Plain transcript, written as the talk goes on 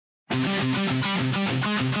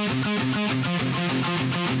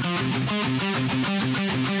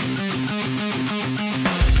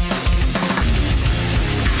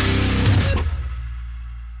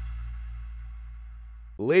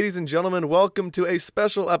ladies and gentlemen, welcome to a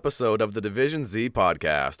special episode of the Division Z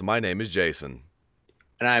podcast. My name is Jason.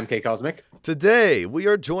 And I'm K Cosmic. Today, we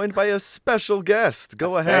are joined by a special guest.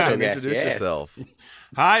 Go ahead and introduce yourself.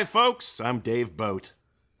 Hi, folks. I'm Dave Boat.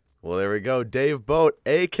 Well, there we go. Dave Boat,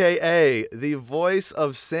 a.k.a. the voice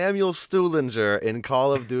of Samuel Stuhlinger in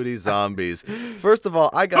Call of Duty Zombies. First of all,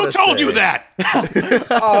 I gotta say... Who told you that?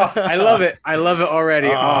 Oh, I love it. I love it already.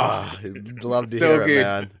 Love to so hear good. it,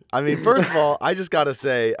 man. I mean, first of all, I just gotta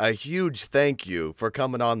say a huge thank you for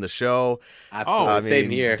coming on the show. Absolutely. I mean, Same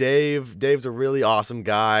here. Dave's a really awesome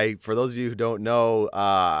guy. For those of you who don't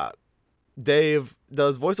know, Dave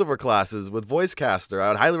does voiceover classes with Voicecaster. I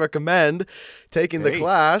would highly recommend taking the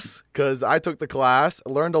class because I took the class,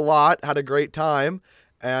 learned a lot, had a great time,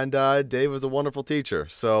 and Dave was a wonderful teacher.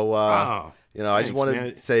 So, I just want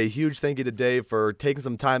to say a huge thank you to Dave for taking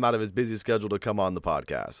some time out of his busy schedule to come on the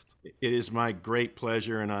podcast. It is my great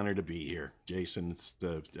pleasure and honor to be here, Jason. It's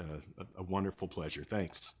a wonderful pleasure.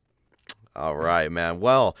 Thanks. All right, man.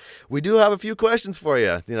 Well, we do have a few questions for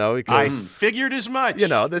you, because I figured as much.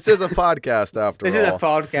 This is a podcast after all. This is a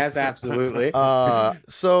podcast, absolutely.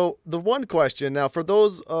 So the one question now, for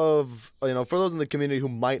those in the community who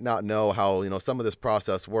might not know how some of this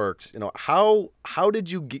process works, how did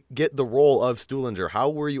you get the role of Stuhlinger? How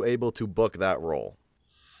were you able to book that role?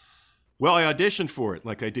 Well, I auditioned for it,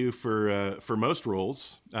 like I do for most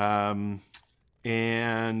roles, and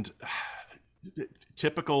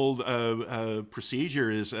typical procedure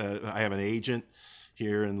is I have an agent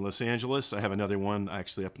here in Los Angeles. I have another one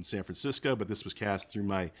actually up in San Francisco, but this was cast through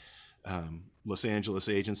my Los Angeles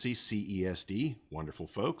agency, CESD. Wonderful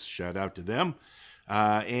folks. Shout out to them.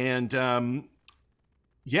 I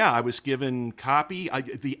was given copy.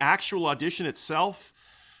 The actual audition itself,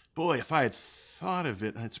 boy, if I had thought of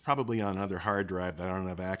it, it's probably on another hard drive that I don't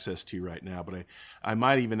have access to right now, but I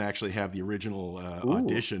might even actually have the original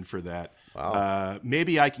audition for that. Wow.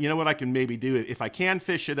 Maybe what I can maybe do, if I can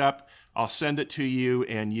fish it up, I'll send it to you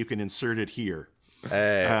and you can insert it here.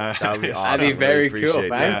 Hey, that would be awesome. That'd be very cool. That.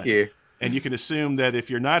 Thank you. And you can assume that if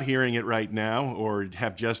you're not hearing it right now or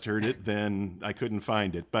have just heard it, then I couldn't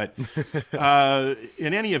find it. But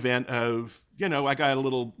in any event, I got a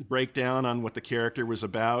little breakdown on what the character was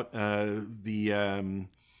about, the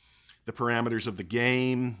parameters of the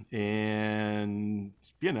game, and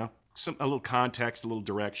a little context, a little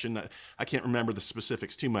direction. I can't remember the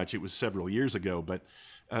specifics too much. It was several years ago, but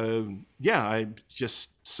I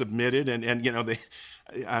just submitted, and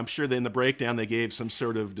I'm sure that in the breakdown they gave some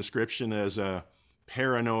sort of description as a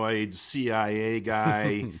paranoid CIA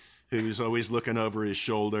guy who's always looking over his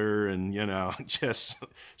shoulder and, just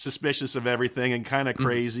suspicious of everything and kind of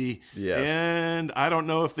crazy. Yes. And I don't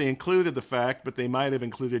know if they included the fact, but they might have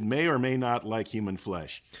included may or may not like human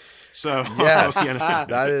flesh. So yes,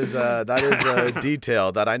 that is a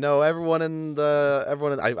detail that I know I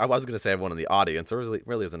was going to say everyone in the audience. There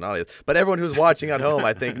really is an audience, but everyone who's watching at home,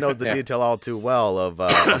 I think, knows the detail all too well of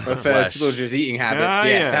flesh. Stuhlinger's eating habits.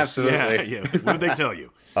 Yes, absolutely. Yeah. What did they tell you?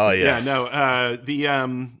 Oh yes. Yeah, no.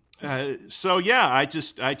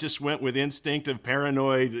 I just went with instinctive,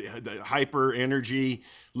 paranoid, hyper energy,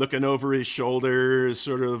 looking over his shoulder,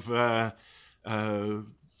 sort of,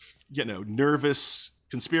 nervous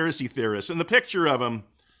conspiracy theorist. And the picture of him,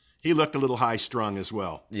 he looked a little high strung as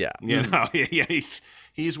well. Yeah.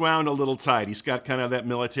 He's wound a little tight. He's got kind of that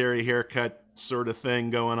military haircut sort of thing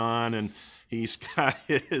going on, and he's got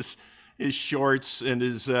his shorts and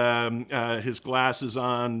his glasses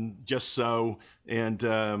on just so, and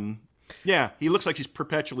he looks like he's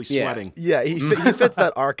perpetually sweating. Yeah, he fits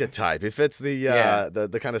that archetype. He fits the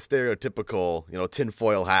kind of stereotypical,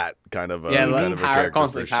 tinfoil hat kind of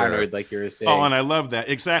constantly paranoid, like you were saying. Oh, and I love that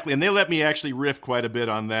exactly. And they let me actually riff quite a bit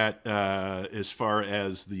on that as far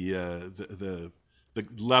as the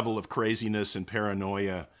level of craziness and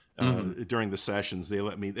paranoia during the sessions. They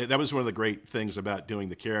let me. That was one of the great things about doing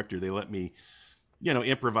the character. They let me,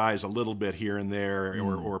 improvise a little bit here and there,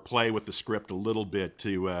 or play with the script a little bit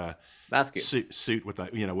to. That's good. Suit with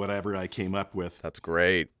whatever I came up with. That's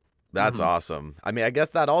great. That's awesome. I mean, I guess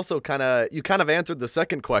that also you kind of answered the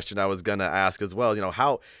second question I was gonna ask as well.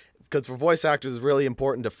 Because for voice actors, it's really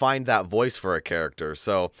important to find that voice for a character.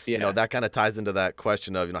 So that kind of ties into that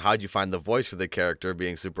question of how'd you find the voice for the character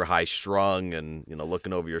being super high strung and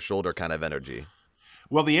looking over your shoulder kind of energy.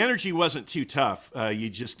 Well, the energy wasn't too tough. You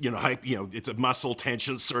just, it's a muscle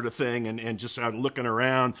tension sort of thing, and just out looking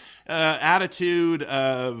around. Attitude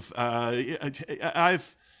of,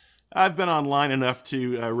 I've been online enough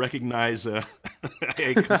to recognize a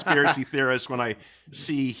conspiracy theorist when I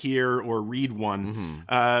see, hear, or read one.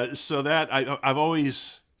 So that I've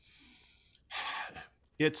always,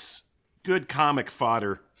 it's good comic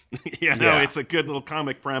fodder. It's a good little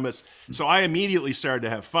comic premise. So I immediately started to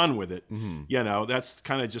have fun with it. That's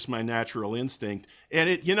kind of just my natural instinct. And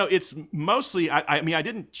it's mostly, I mean, I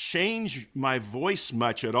didn't change my voice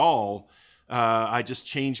much at all. I just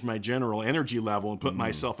changed my general energy level and put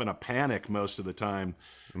myself in a panic most of the time.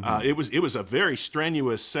 It was a very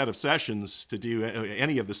strenuous set of sessions to do.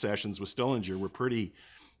 Any of the sessions with Stuhlinger were pretty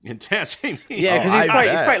intense. Yeah, because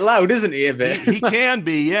he's quite loud, isn't he? A bit. He can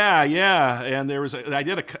be, yeah. And there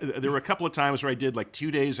were a couple of times where I did like 2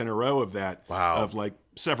 days in a row of that, of like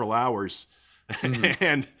several hours,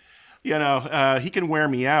 and he can wear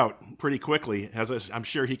me out pretty quickly. I'm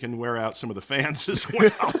sure he can wear out some of the fans as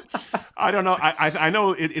well. I don't know. I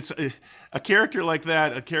know it's a character like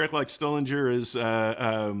that. A character like Stuhlinger is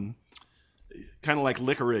kind of like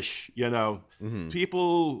licorice, Some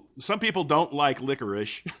people don't like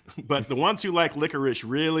licorice, but the ones who like licorice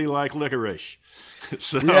really like licorice.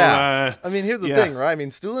 So I mean, here's the thing, right? I mean,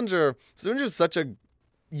 Stuhlinger's such a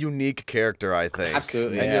unique character, I think.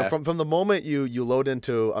 Absolutely. And from the moment you load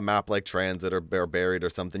into a map like Transit or Buried or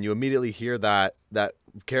something, you immediately hear that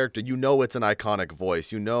character. It's an iconic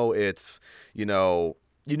voice. It's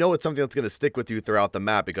something that's going to stick with you throughout the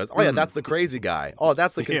map because, that's the crazy guy. Oh,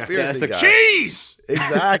 that's the conspiracy guy. Cheese!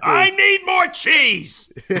 Exactly. I need more cheese!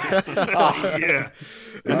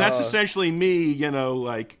 And that's essentially me,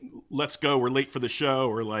 like, let's go, we're late for the show,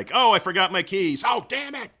 or like, oh, I forgot my keys. Oh,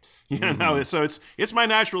 damn it! So it's my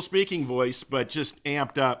natural speaking voice, but just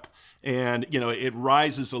amped up. And, it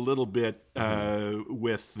rises a little bit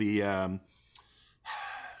with the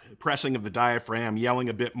pressing of the diaphragm, yelling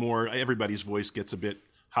a bit more. Everybody's voice gets a bit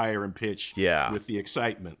higher in pitch with the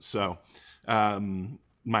excitement. So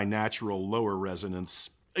my natural lower resonance.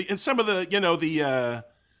 And some of the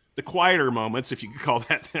quieter moments, if you could call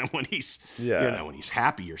that, when he's when he's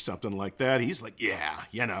happy or something like that, he's like,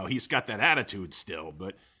 he's got that attitude still,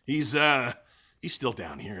 but he's still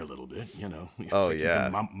down here a little bit, He can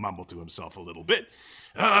mumble to himself a little bit.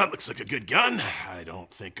 Looks like a good gun. I don't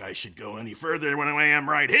think I should go any further than I am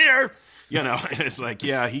right here. It's like,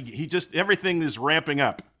 he just, everything is ramping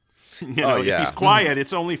up. If he's quiet,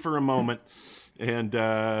 it's only for a moment, and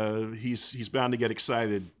he's bound to get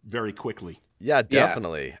excited very quickly. Yeah,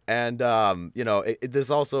 definitely. And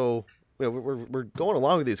there's also, we're going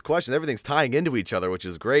along with these questions. Everything's tying into each other, which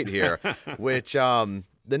is great here. Which the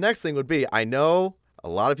next thing would be, I know a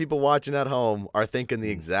lot of people watching at home are thinking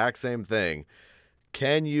the exact same thing.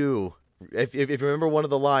 Can you, if you remember one of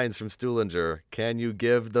the lines from Stuhlinger, can you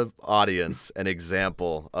give the audience an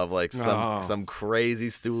example of like some crazy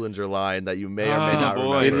Stuhlinger line that you may or may not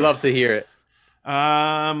remember? We'd love to hear it.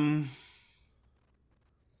 God,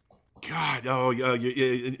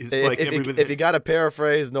 it's like if you got to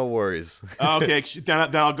paraphrase, no worries. Okay,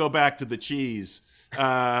 then I'll go back to the cheese. In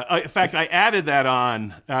fact, I added that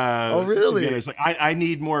on. Oh, really? It's like I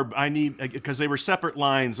need more. Because they were separate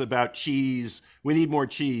lines about cheese. We need more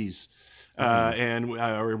cheese,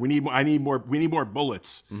 or we need more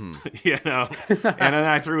bullets. And then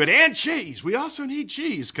I threw it and cheese. We also need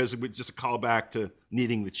cheese because it was just a callback to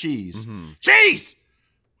needing the cheese. Cheese.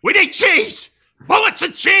 We need cheese. Bullets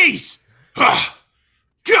and cheese. Oh,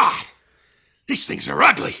 God, these things are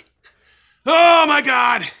ugly. Oh my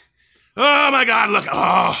God. Look.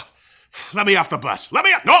 Oh, let me off the bus. Let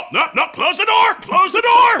me off. No. Close the door. Close the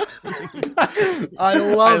door. I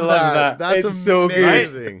love that. That's it's so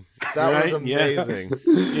amazing. Good. That was amazing.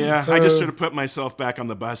 Yeah, I just should have put myself back on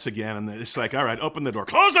the bus again, and it's like, all right, open the door.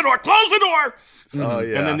 Close the door. Close the door. Oh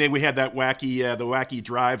yeah. And then we had that wacky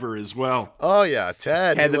driver as well. Oh yeah,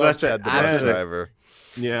 Ted. Ted the bus driver.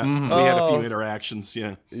 Yeah, we had a few interactions.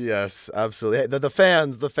 Yeah. Yes, absolutely. The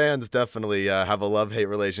fans definitely have a love-hate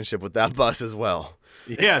relationship with that bus as well.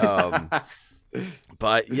 Yes.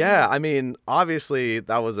 But yeah, I mean, obviously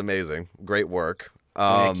that was amazing. Great work.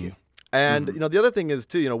 Thank you. And the other thing is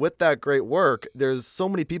too, with that great work, there's so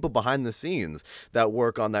many people behind the scenes that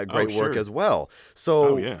work on that great work as well.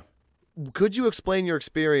 So could you explain your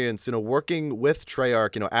experience, working with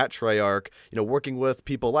Treyarch, at Treyarch, working with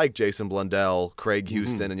people like Jason Blundell, Craig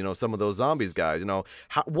Houston, and, some of those Zombies guys,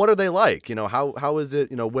 what are they like? How is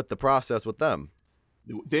it, with the process with them?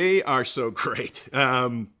 They are so great.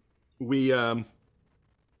 They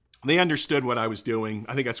understood what I was doing.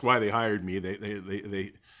 I think that's why they hired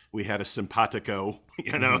me. We had a simpatico,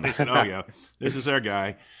 they said, oh yeah, this is our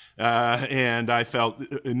guy. And I felt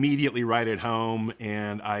immediately right at home.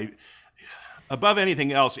 And above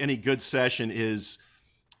anything else, any good session is,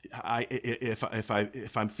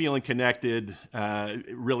 if I'm feeling connected,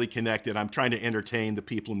 really connected, I'm trying to entertain the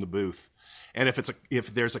people in the booth. And if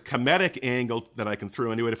there's a comedic angle that I can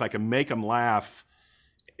throw into it, if I can make them laugh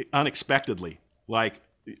unexpectedly, like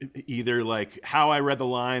either like how I read the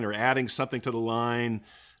line or adding something to the line,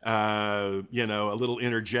 you know, a little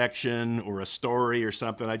interjection or a story or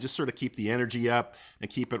something. I just sort of keep the energy up and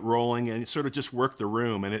keep it rolling and sort of just work the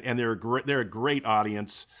room. And they're a great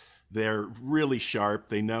audience. They're really sharp.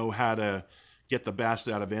 They know how to get the best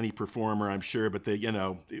out of any performer, I'm sure. But they, you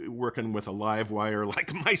know, working with a live wire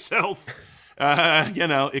like myself, you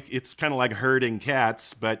know, it's kind of like herding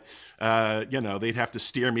cats, but, you know, they'd have to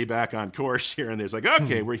steer me back on course here. And there's like,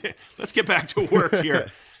 okay, let's get back to work here.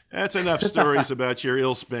 That's enough stories about your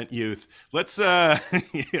ill-spent youth. Let's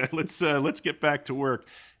get back to work.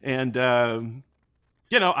 And,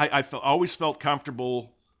 you know, I always felt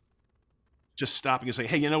comfortable just stopping and saying,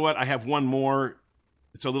 hey, you know what? I have one more.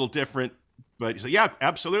 It's a little different. But you say, yeah,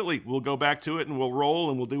 absolutely. We'll go back to it and we'll roll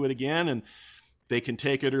and we'll do it again. And they can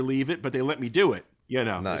take it or leave it, but they let me do it. You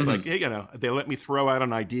know, nice. It's like, you know, they let me throw out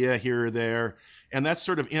an idea here or there. And that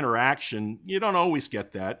sort of interaction, you don't always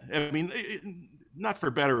get that. I mean, not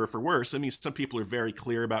for better or for worse. I mean, some people are very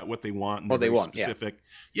clear about what they want. And they want specific.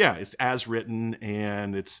 Yeah, it's as written,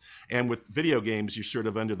 and with video games, you're sort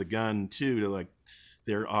of under the gun too. To like,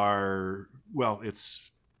 there are, well,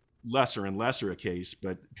 it's lesser and lesser a case,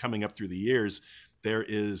 but coming up through the years, there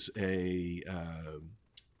is a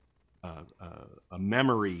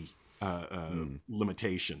memory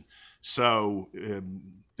limitation. So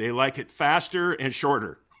they like it faster and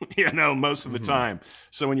shorter. You know, most of the time.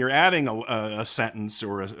 So when you're adding a sentence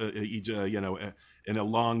or you know, an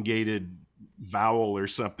elongated vowel or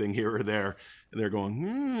something here or there, and they're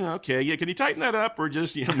going, okay, yeah, can you tighten that up or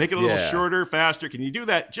just, you know, make it a little shorter, faster? Can you do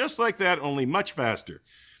that just like that, only much faster?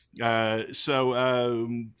 So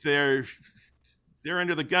they're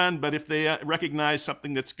under the gun, but if they recognize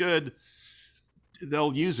something that's good,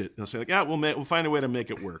 they'll use it. They'll say like, yeah, we'll find a way to make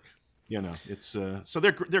it work. You know, it's so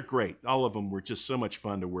they're great. All of them were just so much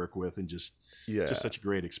fun to work with, and just such a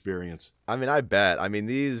great experience. I mean, I bet. I mean,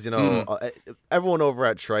 these, you know, everyone over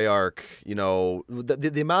at Treyarch, you know,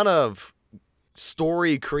 the amount of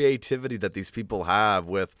story creativity that these people have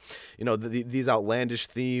with, you know, these outlandish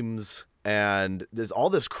themes, and there's all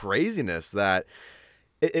this craziness that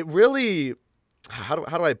it really. How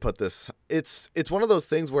do I put this? It's one of those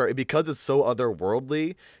things where because it's so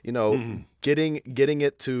otherworldly, you know, getting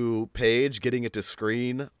it to page, getting it to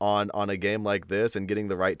screen on a game like this, and getting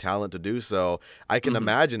the right talent to do so, I can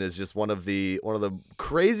imagine is just one of the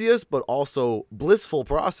craziest but also blissful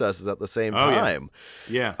processes at the same time.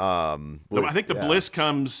 Yeah. I think the bliss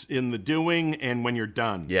comes in the doing and when you're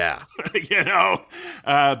done. Yeah. You know,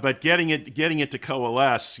 but getting it to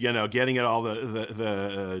coalesce, you know, getting it all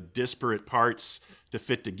the disparate parts to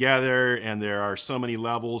fit together, and there are so many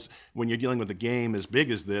levels when you're dealing with a game as big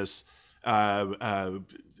as this. You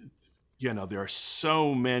know, there are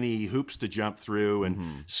so many hoops to jump through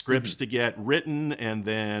and scripts to get written and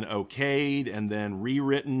then okayed and then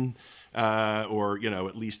rewritten, or, you know,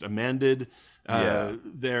 at least amended.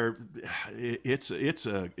 It's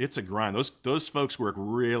a grind. Those folks work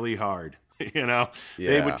really hard. You know,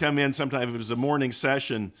 they would come in sometimes if it was a morning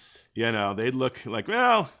session, you know, they'd look like,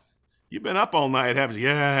 well, you've been up all night, haven't you?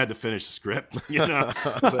 Yeah, I had to finish the script. You know,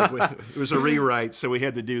 it was a rewrite, so we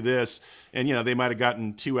had to do this. And, you know, they might have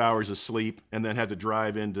gotten 2 hours of sleep and then had to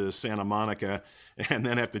drive into Santa Monica and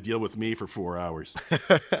then have to deal with me for 4 hours.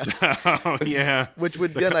 Yeah. Which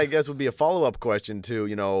would then, I guess, would be a follow-up question to,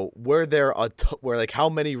 you know, were there like how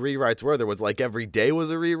many rewrites were there? Was like every day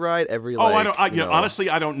was a rewrite? Honestly,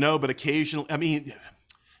 I don't know, but occasionally, I mean,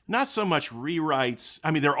 not so much rewrites. I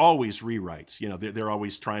mean, they're always rewrites. You know, they're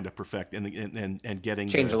always trying to perfect and getting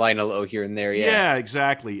change the line a little here and there. Yeah,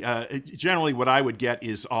 exactly. Generally, what I would get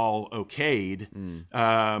is all okayed.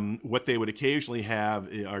 What they would occasionally have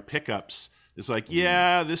are pickups. It's like,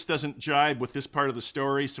 yeah, this doesn't jibe with this part of the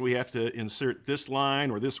story, so we have to insert this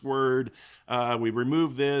line or this word. We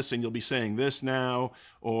remove this, and you'll be saying this now.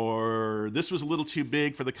 Or this was a little too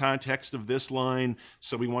big for the context of this line,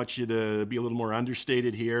 so we want you to be a little more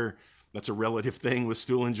understated here. That's a relative thing with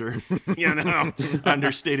Stuhlinger. You know,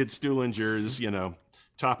 understated Stuhlinger is, you know,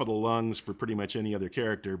 top of the lungs for pretty much any other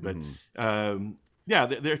character. But yeah,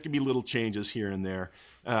 there can be little changes here and there.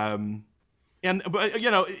 But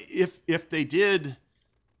you know, if they did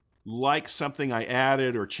like something I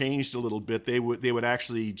added or changed a little bit, they would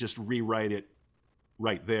actually just rewrite it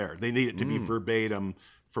right there. They need it to be verbatim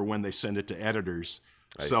for when they send it to editors.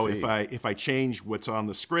 So if I change what's on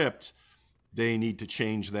the script, they need to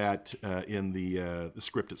change that in the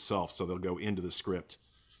script itself. So they'll go into the script.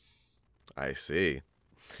 I see.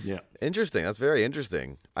 Yeah. Interesting. That's very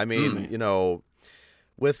interesting. I mean, you know,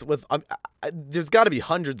 with there's got to be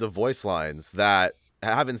hundreds of voice lines that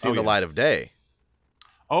haven't seen the light of day.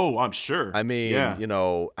 Oh, I'm sure. I mean, yeah.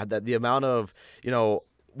 The amount of,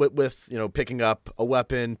 with picking up a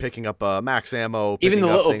weapon, picking up a max ammo, even picking the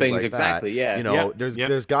up little things things, like exactly. that. Yeah.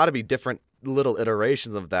 There's got to be different little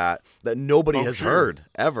iterations of that nobody has heard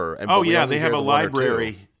ever. And oh yeah, they have a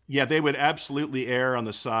library. Yeah, they would absolutely err on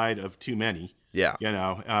the side of too many. Yeah.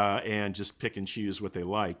 And just pick and choose what they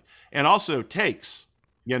like. And also takes,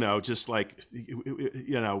 just like,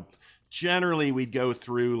 generally we'd go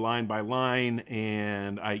through line by line,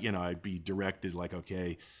 and I'd be directed like,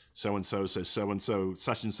 okay, so-and-so says so-and-so,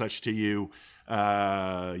 such and such to you.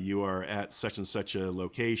 You are at such and such a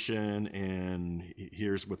location, and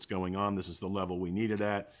here's what's going on. This is the level we need it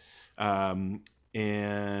at.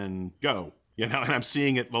 And go. And I'm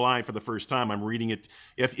seeing the line for the first time. I'm reading it.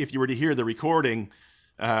 If you were to hear the recording,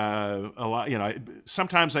 a lot,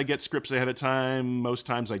 sometimes I get scripts ahead of time. Most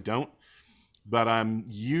times I don't, but I'm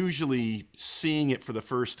usually seeing it for the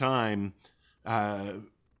first time,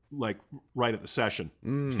 like right at the session.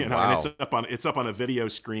 Wow. And it's up on a video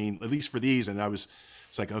screen, at least for these. And it's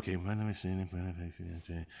like, okay,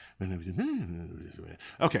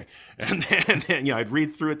 okay. And then, I'd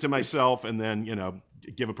read through it to myself and then,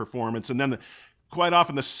 give a performance. And then quite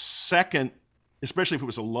often the second, especially if it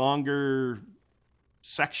was a longer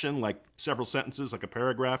section, like several sentences, like a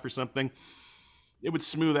paragraph or something, it would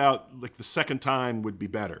smooth out. Like the second time would be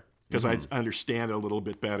better because I'd understand it a little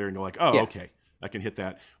bit better. And you're like, oh, okay, I can hit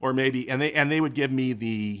that. Or maybe, and they would give me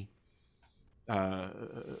the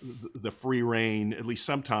free reign, at least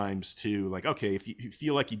sometimes, to like, okay, if you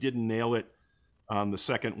feel like you didn't nail it on the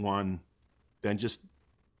second one, then just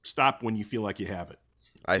stop when you feel like you have it.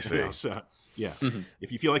 I see. So yeah,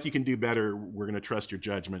 if you feel like you can do better, we're going to trust your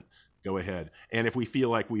judgment. Go ahead. And if we feel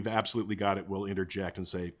like we've absolutely got it, we'll interject and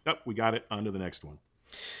say, oh, we got it, on to the next one.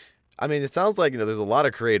 I mean, it sounds like, there's a lot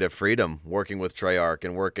of creative freedom working with Treyarch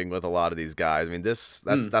and working with a lot of these guys. I mean,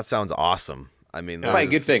 that sounds awesome. I mean, quite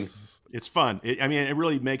a good thing. It's fun. It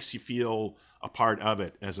really makes you feel a part of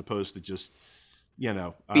it, as opposed to just,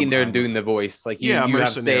 being there and doing the voice. Like you have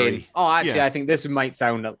said, oh, actually, I think this might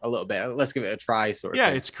sound a little bit. Let's give it a try, sort of. Yeah,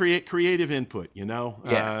 thing. It's creative input.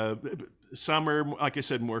 Yeah. Some are, like I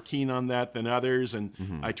said, more keen on that than others,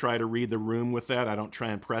 and I try to read the room with that. I don't try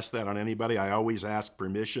and press that on anybody. I always ask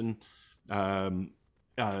permission, unless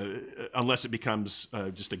it becomes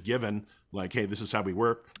just a given. Like, hey, this is how we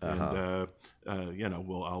work, and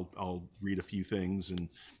I'll read a few things, and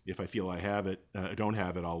if I feel I have it, don't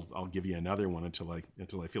have it, I'll give you another one until I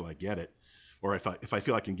feel I get it, or if I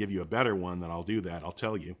feel I can give you a better one, then I'll do that. I'll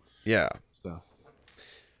tell you. Yeah. So,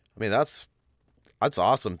 I mean, that's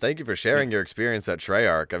awesome. Thank you for sharing your experience at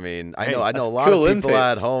Treyarch. I mean, I know a lot cool of people input.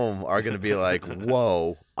 at home are going to be like,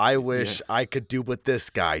 "Whoa, I wish I could do what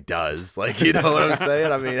this guy does." Like, you know what I'm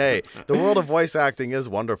saying? I mean, hey, the world of voice acting is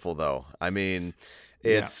wonderful, though. I mean,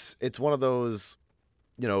 it's one of those,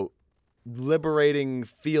 liberating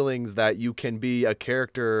feelings that you can be a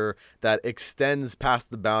character that extends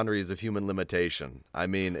past the boundaries of human limitation. I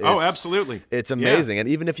mean, absolutely, it's amazing. And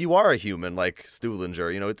even if you are a human like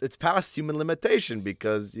Stuhlinger, it's past human limitation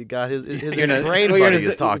because you got his brain buddy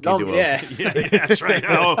is talking to him. Yeah, that's right.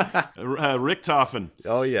 Richtofen.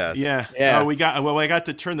 Oh yes. Yeah. I got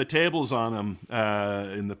to turn the tables on him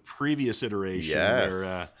in the previous iteration. Yes.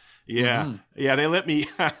 Where, they let me.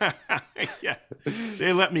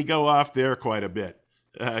 They let me go off there quite a bit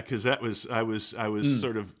because I was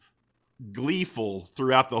sort of gleeful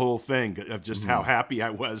throughout the whole thing of just how happy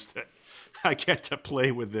I was that I get to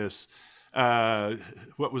play with this.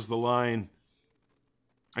 What was the line?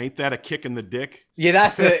 Ain't that a kick in the dick? Yeah,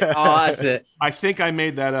 that's it. Oh, that's it. I think I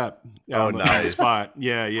made that up. On the spot.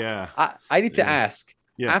 Yeah. I need to ask.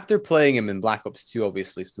 Yeah. After playing him in Black Ops 2,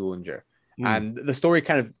 obviously Stuhlinger, and the story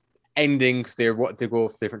kind of ending because they wanted to go a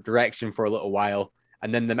different direction for a little while,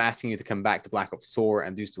 and then them asking you to come back to Black Ops 4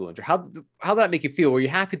 and do Stuhlinger. How did that make you feel? Were you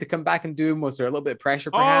happy to come back and do him? Was there a little bit of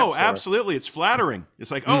pressure, perhaps? Oh, absolutely. It's flattering. It's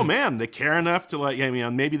like, oh man, they care enough to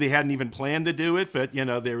maybe they hadn't even planned to do it, but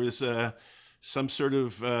there was some sort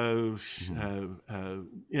of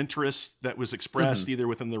interest that was expressed either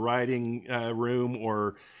within the writing room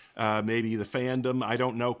or maybe the fandom. I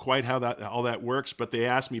don't know quite how all that works, but they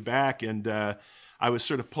asked me back, and I was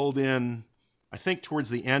sort of pulled in, I think,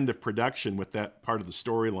 towards the end of production with that part of the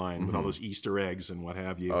storyline with all those Easter eggs and what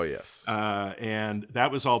have you. Oh, yes. And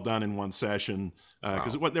that was all done in one session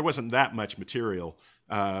because there wasn't that much material,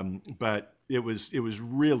 but it was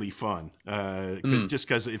really fun just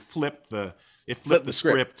because it flipped the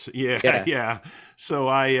script. Yeah. So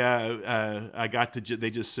I got to.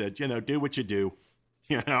 They just said, do what you do.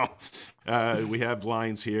 We have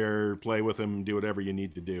lines here. Play with them. Do whatever you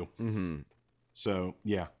need to do. So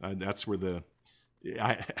yeah, that's where the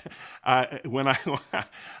when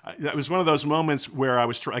that was one of those moments where I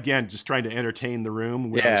was again just trying to entertain the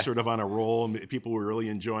room, where I was sort of on a roll and people were really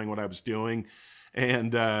enjoying what I was doing.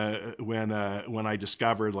 And when I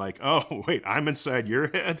discovered, like, oh wait, I'm inside your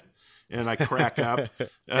head, and I crack up,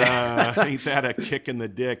 ain't that a kick in the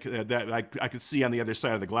dick? That I could see on the other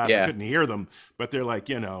side of the glass. I couldn't hear them, but they're like,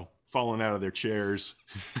 falling out of their chairs.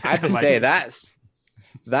 I have to say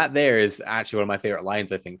that there is actually one of my favorite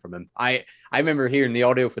lines, I think, from him. I remember hearing the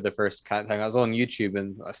audio for the first time. I was on YouTube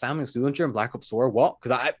and Samuel Stuhlinger and Black Ops 4, what?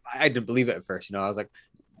 Because I didn't believe it at first. I was like,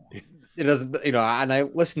 it doesn't, and I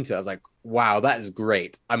listened to it. I was like, wow, that is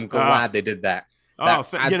great. I'm glad they did that. That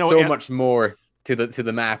adds so much more to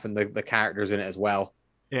the map and the characters in it as well.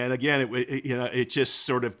 And again, it just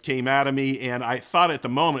sort of came out of me, and I thought at the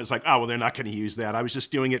moment, it's like, oh well, they're not going to use that. I was just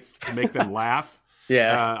doing it to make them laugh.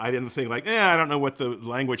 Yeah, I didn't think like, I don't know what the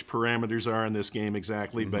language parameters are in this game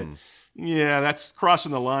exactly, but yeah, that's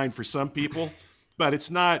crossing the line for some people. But it's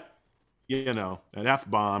not, an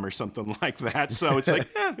F-bomb or something like that. So it's like,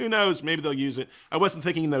 who knows? Maybe they'll use it. I wasn't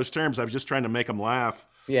thinking in those terms. I was just trying to make them laugh.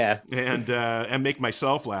 Yeah, and make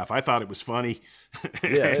myself laugh. I thought it was funny.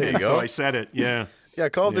 Yeah, there you go. So I said it. Yeah. Yeah,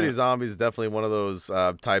 Call of Duty Zombies is definitely one of those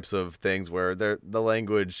types of things where the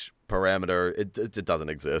language parameter it doesn't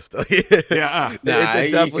exist. It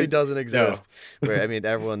definitely doesn't exist. No. Where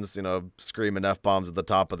everyone's screaming F-bombs at the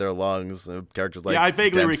top of their lungs. Characters like I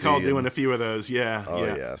vaguely Dempsey recall doing a few of those. Yeah. Oh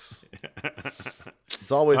yes.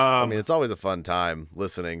 It's always it's always a fun time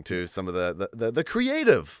listening to some of the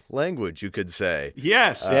creative language, you could say.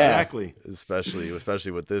 Yes, exactly.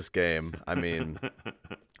 Especially with this game.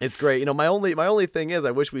 It's great. My only thing is I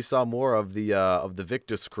wish we saw more of the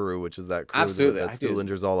Victus crew, which is that crew that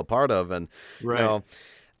Stuhlinger's all a part of. And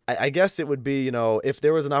I guess it would be, if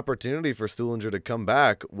there was an opportunity for Stuhlinger to come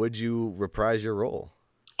back, would you reprise your role?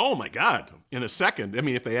 Oh my God, in a second.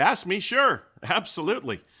 If they asked me, sure,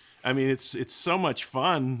 absolutely. It's so much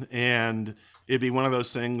fun, and it'd be one of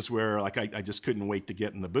those things where like I just couldn't wait to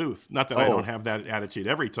get in the booth. Not that I don't have that attitude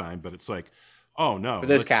every time, but it's like, oh no, for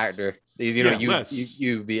this character,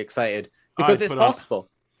 you'd be excited because it's possible.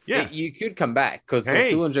 You could come back because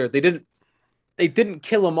Stuhlinger, they didn't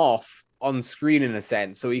kill him off on screen in a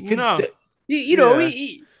sense, so he could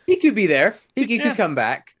he could be there. He could come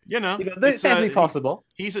back. It's definitely possible.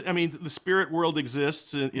 The spirit world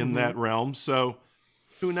exists in that realm, so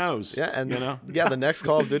who knows? Yeah, and the next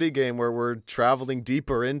Call of Duty game where we're traveling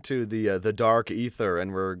deeper into the dark ether,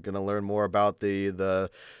 and we're gonna learn more about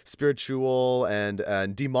the spiritual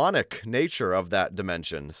and demonic nature of that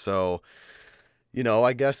dimension. So,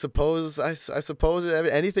 I suppose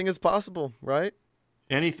anything is possible, right?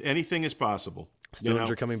 Anything is possible.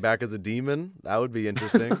 Stuhlinger coming back as a demon, that would be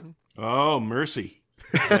interesting. Oh, mercy.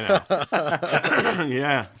 He's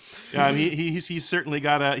certainly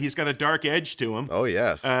got a dark edge to him. Oh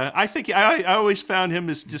yes. I think I always found him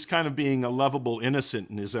as just kind of being a lovable innocent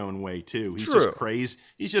in his own way too. He's just crazy.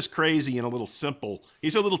 He's just crazy and a little simple.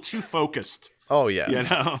 He's a little too focused. Oh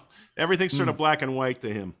yes. Everything's sort of black and white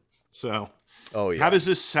to him. So yeah. How does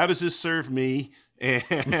this serve me? And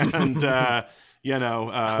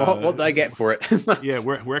what do I get for it?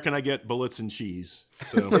 Where can I get bullets and cheese?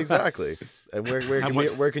 So exactly. And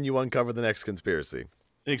where can you uncover the next conspiracy?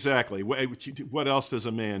 Exactly. What else does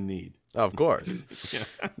a man need? Of course.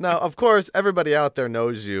 Now, of course, everybody out there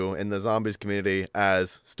knows you in the zombies community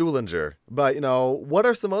as Stuhlinger. But what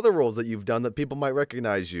are some other roles that you've done that people might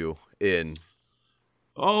recognize you in?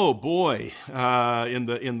 Oh boy, in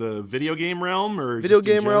the video game realm or video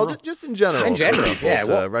game realm, just in general. In general,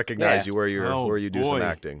 to recognize you where you do some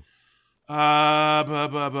acting.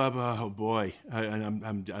 Oh boy,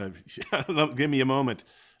 give me a moment.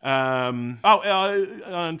 On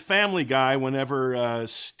Family Guy, whenever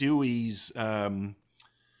Stewie's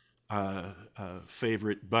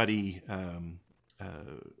favorite buddy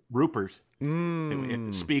Rupert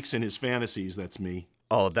speaks in his fantasies, that's me.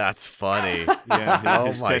 Oh, that's funny. Yeah.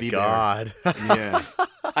 Oh my God. Yeah.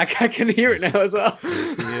 I can hear it now as well.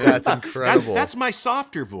 Yeah, that's incredible. That's my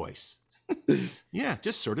softer voice. Yeah,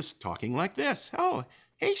 just sort of talking like this. Oh,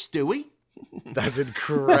 hey, Stewie. That's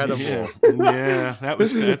incredible. Yeah,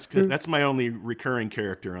 that's my only recurring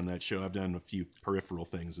character on that show. I've done a few peripheral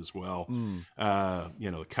things as well.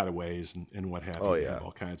 Cutaways and what have you. Oh yeah,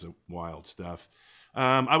 all kinds of wild stuff.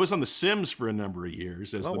 I was on The Sims for a number of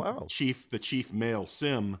years as the chief male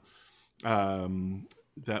sim.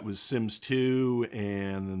 That was Sims 2,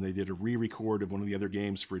 and then they did a re-record of one of the other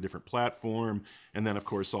games for a different platform, and then of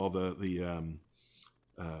course all the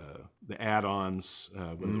add-ons.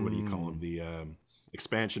 What do you call them? The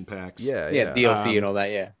expansion packs. Yeah, DLC and all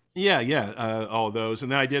that. Yeah, all of those,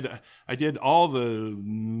 and then I did all the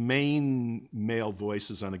main male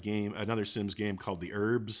voices on another Sims game called The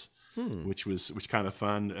Herbs, which kind of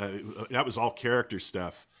fun. That was all character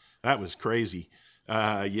stuff. That was crazy.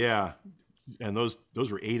 Yeah, and those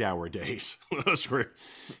were 8-hour days. Those were,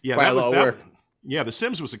 yeah, quite a lot of work. Yeah, The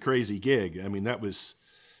Sims was a crazy gig. I mean, that was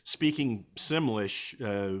speaking Simlish.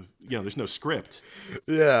 There's no script,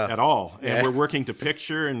 at all, and we're working to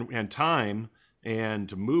picture and time and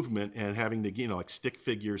to movement and having to, like stick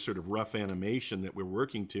figure sort of rough animation that we're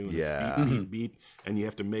working to. And it's beep, beep, beep, and you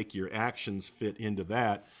have to make your actions fit into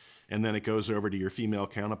that. And then it goes over to your female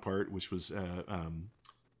counterpart, which was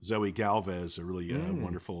Zoe Galvez, a really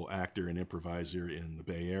wonderful actor and improviser in the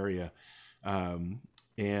Bay Area. And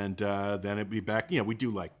then it'd be back, we do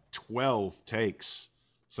like 12 takes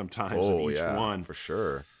sometimes of each one. For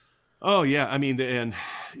sure. Oh yeah, I mean,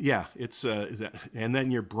 it's and then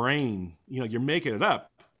your brain, you're making it up.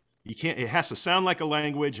 You can't. It has to sound like a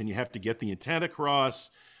language, and you have to get the intent across.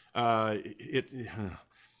 My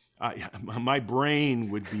brain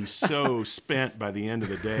would be so spent by the end of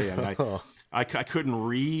the day, and I couldn't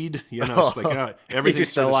read. It's like everything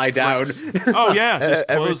just to lie down. Oh yeah, just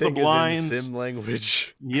close the everything blinds. is in Sim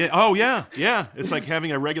language. Yeah. Oh yeah. It's like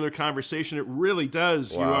having a regular conversation. It really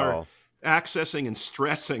does. Wow. You are accessing and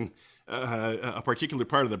stressing a particular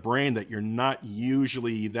part of the brain that you're not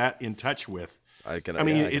usually that in touch with. I can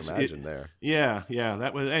imagine there. Yeah.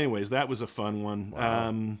 That was a fun one.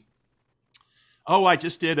 Wow. I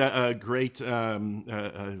just did a great, had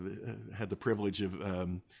the privilege of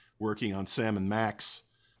working on Sam and Max,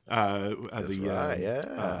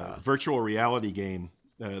 virtual reality game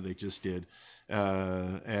they just did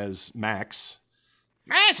as Max.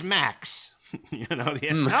 As Max.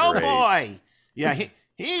 Oh boy. Yeah,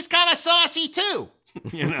 he's kind of saucy too.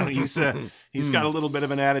 He's got a little bit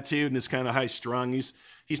of an attitude and is kind of high strung. He's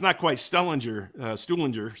not quite Stuhlinger.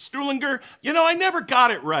 I never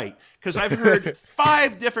got it right because I've heard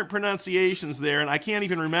 5 different pronunciations there, and I can't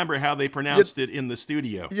even remember how they pronounced it in the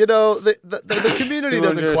studio. The community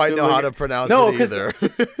doesn't quite know how to pronounce it either.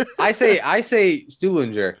 I say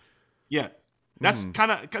Stuhlinger. Yeah, that's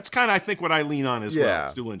kind of I think what I lean on as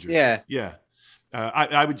well. Stuhlinger. Yeah.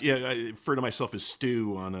 I would refer to myself as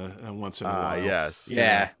Stu on a once in a while. Yes.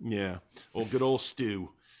 Yeah. Good old Stu.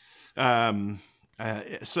 Sam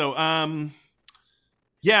and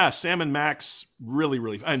Max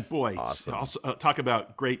really, and boy, awesome. Also, talk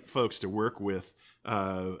about great folks to work with.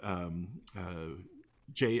 Julian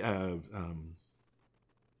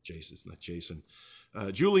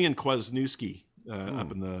Kwasniewski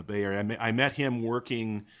up in the Bay Area. I met him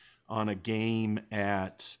working on a game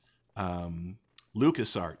at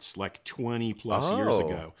LucasArts like 20 plus years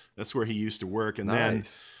ago. That's where he used to work. And then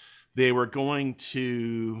they were going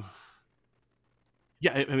to,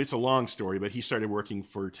 it's a long story, but he started working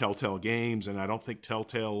for Telltale Games, and I don't think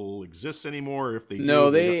Telltale exists anymore. If they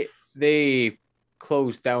do, they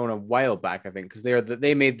closed down a while back, I think, because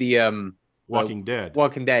they made the Walking Dead.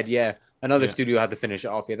 Walking Dead, yeah. Another studio had to finish it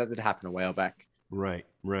off. Yeah, that did happen a while back. Right.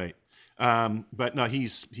 But no,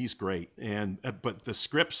 he's great, and but the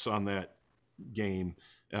scripts on that game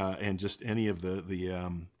and just any of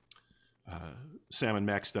the Sam and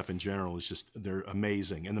Max stuff in general is just, they're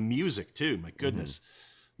amazing, and the music too. My goodness,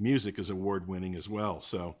 music is award winning as well.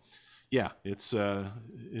 So yeah, it's a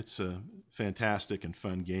fantastic and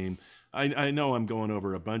fun game. I know I'm going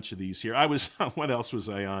over a bunch of these here. What else was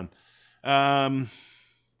I on? I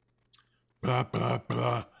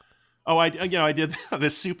did the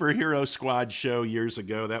Superhero Squad show years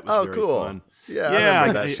ago. That was very fun. Yeah, I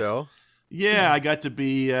remember that show. Yeah, I got to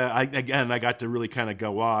be, I got to really kind of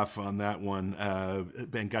go off on that one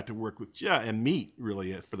and got to work with, and meet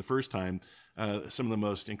really for the first time some of the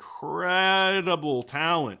most incredible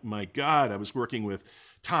talent. My God, I was working with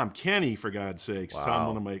Tom Kenny, for God's sakes. Wow. Tom,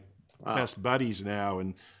 one of my best buddies now,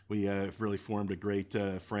 and we really formed a great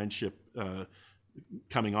friendship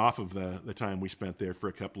coming off of the time we spent there for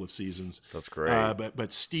a couple of seasons. That's great.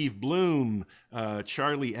 But Steve Bloom,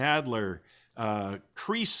 Charlie Adler,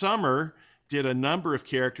 Cree Summer did a number of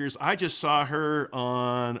characters. I just saw her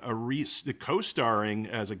on co-starring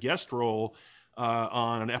as a guest role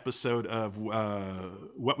on an episode of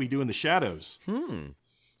What We Do in the Shadows.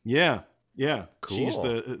 Yeah. Cool. She's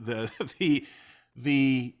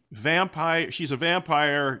the vampire. She's a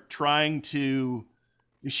vampire trying to.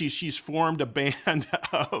 She's formed a band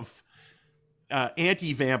of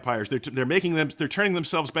anti-vampires. They're turning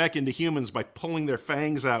themselves back into humans by pulling their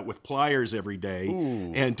fangs out with pliers every day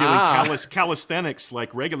and doing calisthenics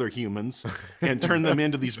like regular humans, and turn them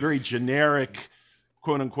into these very generic,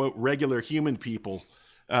 quote unquote, regular human people.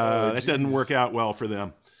 That doesn't work out well for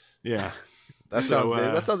them. Yeah. That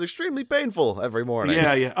sounds extremely painful every morning.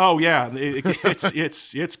 Yeah. Oh, yeah.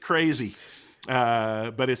 It's crazy.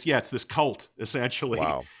 But it's this cult essentially.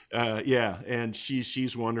 Wow. Yeah, and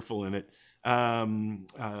she's wonderful in it.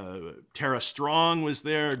 Tara Strong was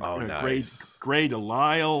there. Oh, nice. Gray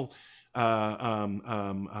Delisle.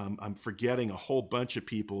 I'm forgetting a whole bunch of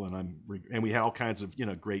people, and we had all kinds of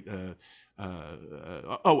great.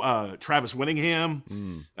 Travis Winningham.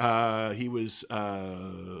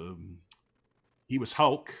 He was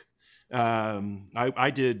Hulk.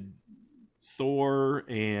 I did Thor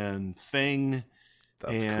and Thing.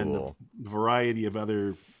 That's and cool. a variety of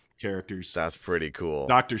other characters. That's pretty cool.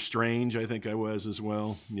 Doctor Strange, I think I was as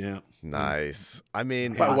well. Yeah. Nice. I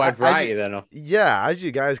mean, quite a wide variety then. Yeah, as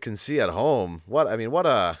you guys can see at home, what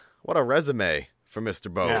a resume for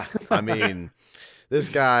Mr. Bo. Yeah. I mean, this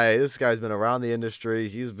guy's been around the industry.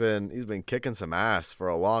 He's been kicking some ass for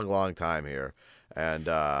a long time here, and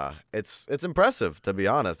it's impressive, to be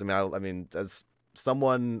honest. I mean, as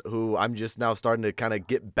someone who I'm just now starting to kind of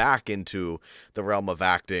get back into the realm of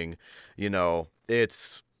acting,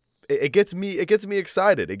 it gets me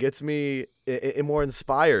excited. It gets me more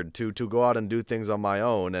inspired to go out and do things on my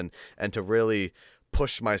own and to really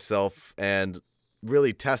push myself and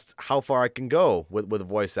really test how far I can go with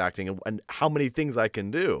voice acting and how many things I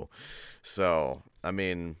can do. So, I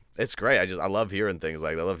mean, it's great. I love hearing things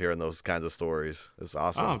like that. I love hearing those kinds of stories. It's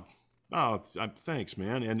awesome. Thanks,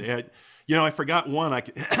 man. And I forgot one.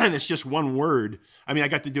 And it's just one word. I mean, I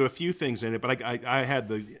got to do a few things in it, but I had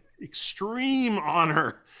the extreme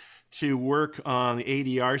honor to work on the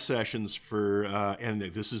ADR sessions for, and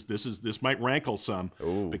this might rankle some.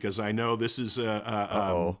 Ooh. Because I know this is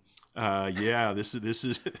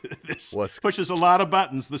this pushes a lot of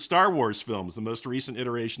buttons. The Star Wars films, the most recent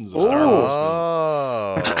iterations of Star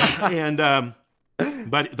Wars films. And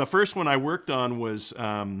but the first one I worked on was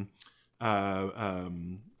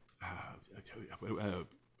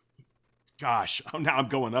gosh, now I'm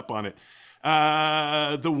going up on it.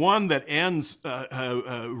 The one that ends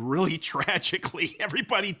really tragically.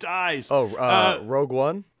 Everybody dies. Rogue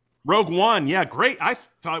One? Rogue One, yeah, great. I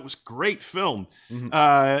thought it was a great film. Mm-hmm.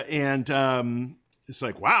 And it's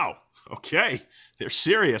like, wow, okay, they're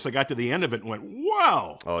serious. I got to the end of it and went,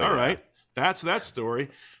 whoa, all right, that's that story.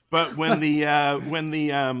 But when the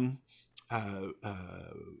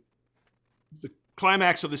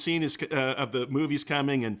climax of the scene of the movie's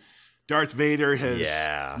coming, and Darth Vader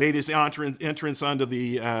has made his entrance onto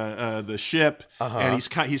the ship, and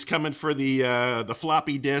he's coming for the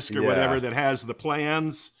floppy disk or whatever that has the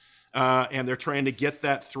plans, and they're trying to get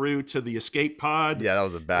that through to the escape pod. Yeah, that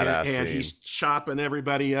was a badass and scene. He's chopping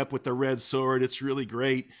everybody up with the red sword. It's really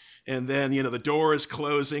great. And then the door is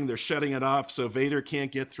closing. They're shutting it off so Vader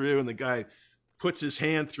can't get through. And the guy puts his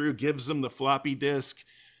hand through, gives them the floppy disk.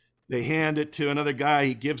 They hand it to another guy.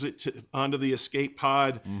 He gives it onto the escape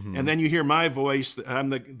pod. Mm-hmm. And then you hear my voice.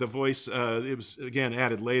 I'm the voice. It was, again,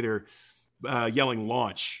 added later, yelling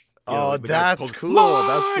launch. Oh, that's cool.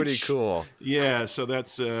 Launch! That's pretty cool. Yeah, so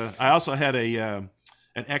that's... I also had an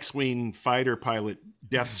X-Wing fighter pilot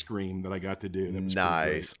death scream that I got to do. That was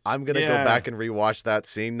nice. I'm going to go back and rewatch that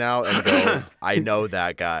scene now and go, I know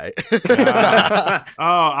that guy.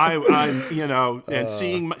 And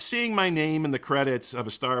seeing my name in the credits of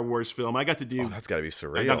a Star Wars film, I got to do... Oh, that's got to be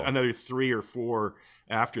surreal. I got another 3 or 4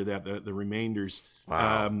 after that, the remainders.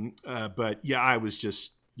 Wow. But yeah, I was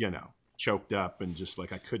just, choked up and just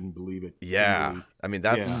like, I couldn't believe it. Yeah. I mean,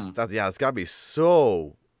 it's got to be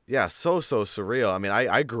so surreal. I mean,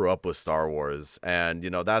 I grew up with Star Wars, and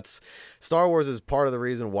Star Wars is part of the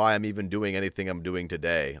reason why I'm even doing anything I'm doing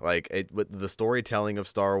today. Like with the storytelling of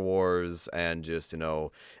Star Wars and just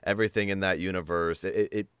everything in that universe,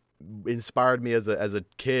 it inspired me as a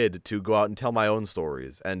kid to go out and tell my own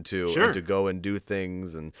stories and to go and do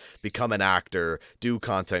things and become an actor, do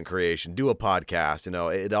content creation, do a podcast.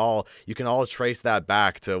 You can all trace that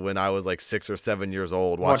back to when I was like 6 or 7 years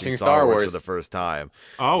old watching Star Wars for the first time.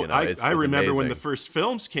 Oh, I remember amazing. When the first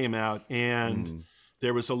films came out, and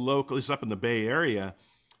there was a local, this is up in the Bay Area,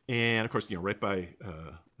 and of course, right by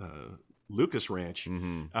Lucas Ranch,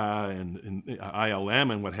 and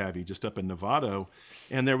ILM and what have you, just up in Novato.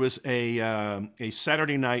 And there was a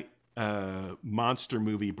Saturday night monster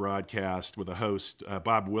movie broadcast with a host,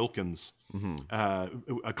 Bob Wilkins,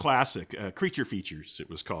 a classic, Creature Features, it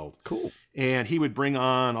was called. Cool. And he would bring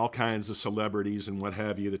on all kinds of celebrities and what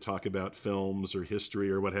have you to talk about films or history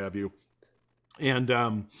or what have you. And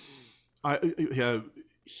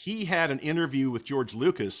he had an interview with George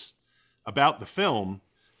Lucas about the film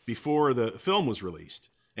before the film was released,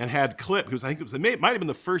 and had clip, because I think it might have been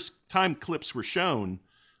the first time clips were shown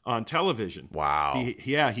on television. Wow.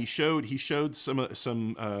 He showed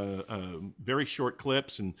some very short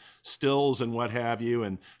clips and stills and what have you,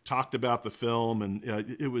 and talked about the film, and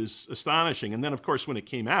it was astonishing. And then, of course, when it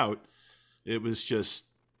came out, it was just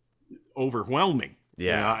overwhelming.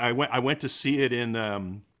 Yeah. You know, I went to see it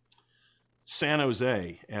in San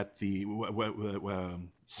Jose at the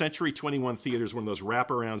Century 21 Theaters, one of those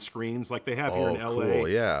wraparound screens like they have here in LA. Cool,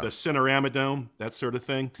 yeah. The Cinerama Dome, that sort of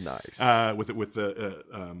thing. Nice. With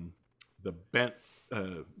the bent,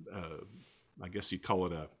 I guess you'd call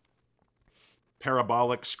it a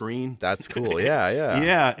parabolic screen. That's cool. Yeah, yeah.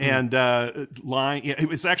 Yeah, and it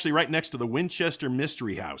was actually right next to the Winchester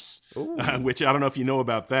Mystery House, which I don't know if you know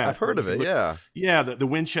about that. I've heard of it, yeah. Yeah, the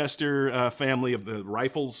Winchester family of the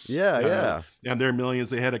rifles. Yeah. And their millions.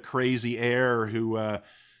 They had a crazy heir who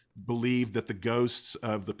believed that the ghosts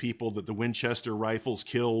of the people that the Winchester rifles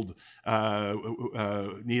killed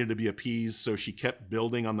needed to be appeased, so she kept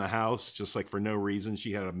building on the house just like for no reason.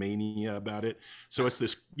 She had a mania about it. So it's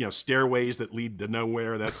this, stairways that lead to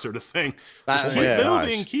nowhere, that sort of thing.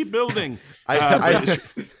 Just keep building.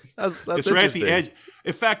 That's it's right at the edge.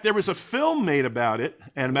 In fact, there was a film made about it,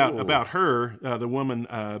 and about her, the woman,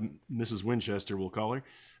 Mrs. Winchester, we'll call her,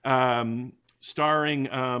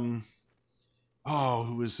 starring.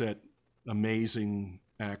 Who was that amazing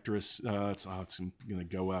actress? It's going to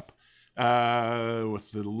go up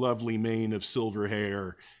with the lovely mane of silver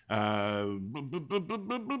hair.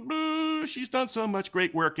 She's done so much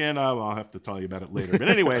great work, and I'll have to tell you about it later. But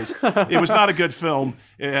anyways, it was not a good film,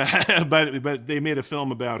 but they made a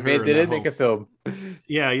film about her. They did make a film.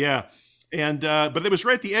 Yeah. And but it was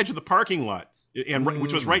right at the edge of the parking lot, and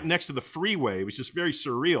which was right next to the freeway, which is very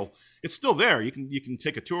surreal. It's still there. You can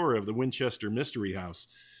take a tour of the Winchester Mystery House.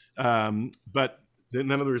 But then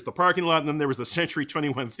there was the parking lot, and then there was the Century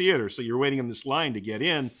 21 Theater. So you're waiting in this line to get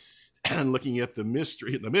in, and looking at the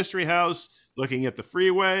mystery house, looking at the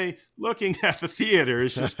freeway, looking at the theater.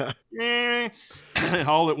 It's just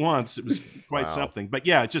all at once. It was quite something. But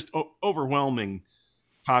yeah, just overwhelming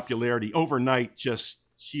popularity overnight. Just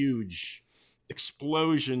huge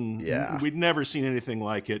explosion. Yeah, we'd never seen anything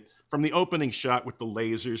like it. From the opening shot with the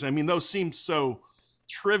lasers, I mean, those seem so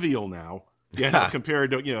trivial now,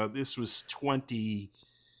 compared to, this was 20,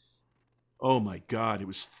 oh my God, it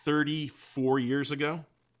was 34 years ago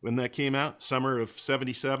when that came out, summer of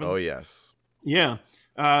 77. Oh, yes. Yeah.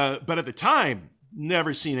 But at the time,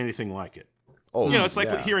 never seen anything like it. Oh, it's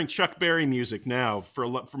like hearing Chuck Berry music now. For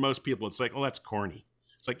most people, it's like, oh, that's corny.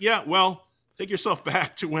 It's like, yeah, well, take yourself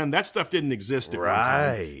back to when that stuff didn't exist at one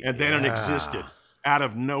time, and then it existed out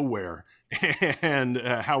of nowhere, and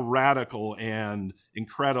how radical and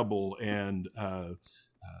incredible and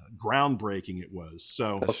groundbreaking it was.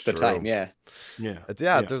 So that's the time, yeah.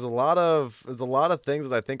 There's a lot of things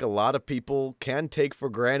that I think a lot of people can take for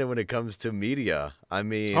granted when it comes to media. I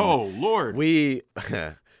mean, oh Lord,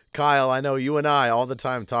 Kyle, I know you and I all the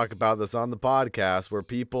time talk about this on the podcast, where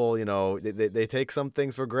people, they take some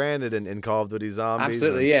things for granted in Call of Duty Zombies.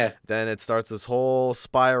 Absolutely, yeah. Then it starts this whole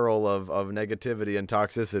spiral of negativity and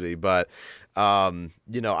toxicity. But,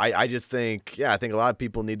 I just think, I think a lot of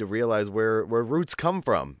people need to realize where roots come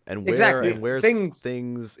from and where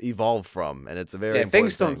things evolve from. And it's a very important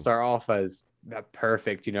things don't thing. start off as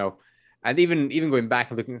perfect, And even going back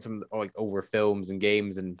and looking at some over films and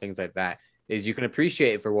games and things like that, is you can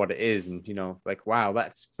appreciate it for what it is, and wow,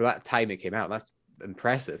 that's for that time it came out, that's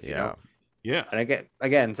impressive. You know? And I get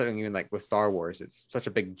again something even like with Star Wars, it's such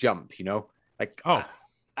a big jump.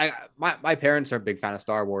 My parents are a big fan of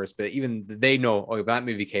Star Wars, but even they know when that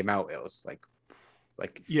movie came out, it was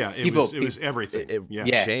it was everything.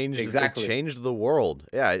 It changed the world.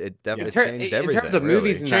 It definitely changed everything. In terms of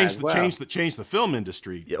movies, it changed the film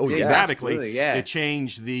industry. Dramatically. It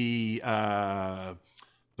changed the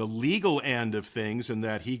legal end of things, in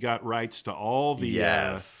that he got rights to all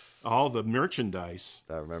the merchandise.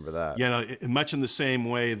 I remember that. Much in the same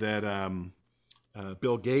way that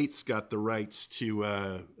Bill Gates got the rights to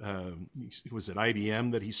was it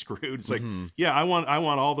IBM that he screwed? It's like, I want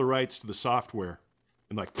all the rights to the software,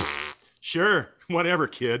 and sure, whatever,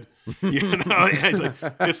 kid.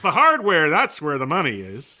 It's the hardware, that's where the money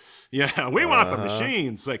is. Yeah, we want the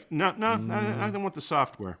machines. Like, no, I don't want the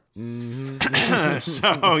software.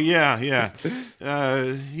 So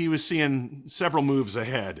he was seeing several moves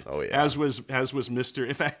ahead. Oh yeah, as was Mr.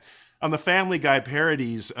 In fact, on the Family Guy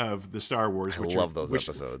parodies of the Star Wars, I love those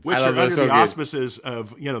episodes. Which are under the auspices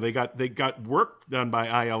of they got work done by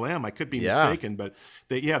ILM. I could be mistaken, but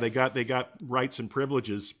they got rights and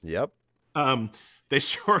privileges. Yep.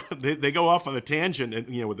 They go off on a tangent, and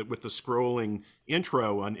with the scrolling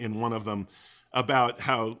intro in one of them, about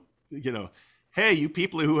how hey, you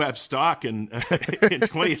people who have stock in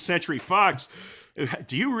 20th Century Fox,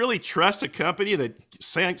 do you really trust a company that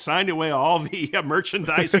signed away all the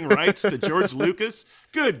merchandising rights to George Lucas?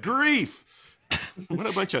 Good grief. What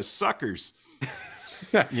a bunch of suckers.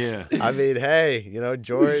 Yeah. I mean, hey, you know,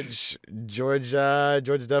 George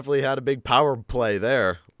definitely had a big power play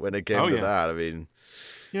there when it came to that. I mean,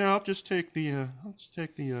 yeah, I'll just take the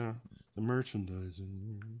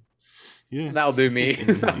merchandising. Yeah, that'll do me.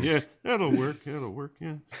 Yeah, that'll work.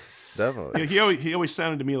 Yeah, definitely. Yeah, he always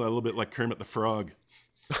sounded to me a little bit like Kermit the Frog.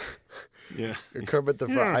 Yeah, Kermit the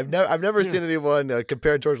Frog. I've never seen anyone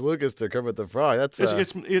compare George Lucas to Kermit the Frog. That's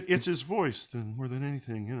it's his voice more than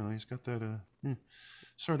anything. You know, he's got that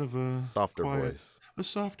sort of a softer voice, a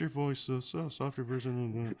softer voice, softer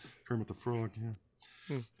version of Kermit the Frog. Yeah.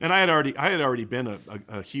 And I had already been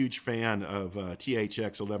a huge fan of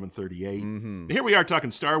THX 1138. Mm-hmm. Here we are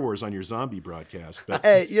talking Star Wars on your zombie broadcast. But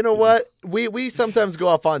hey, you know what? We sometimes go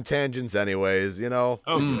off on tangents, anyways. You know.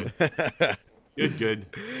 Oh, good. Good.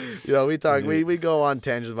 You know, we talk. We go on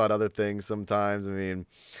tangents about other things sometimes. I mean,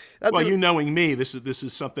 well, you knowing me, this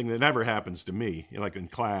is something that never happens to me. Like in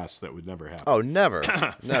class, that would never happen. Oh, never,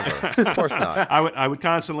 never. Of course not. I would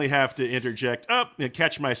constantly have to interject and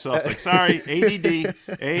catch myself. Like, sorry,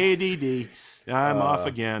 ADD. I'm off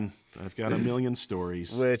again. I've got a million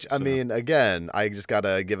stories. Which, I mean, again, I just got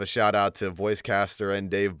to give a shout out to Voicecaster and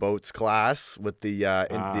Dave Boat's class with the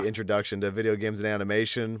introduction to video games and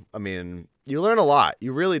animation. I mean, you learn a lot.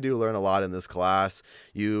 You really do learn a lot in this class.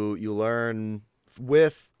 You learn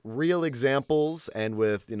with real examples and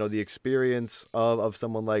with, you know, the experience of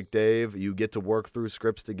someone like Dave. You get to work through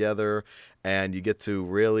scripts together, and you get to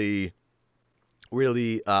really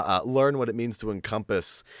learn what it means to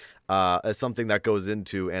encompass as something that goes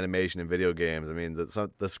into animation and video games. I mean,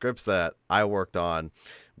 the scripts that I worked on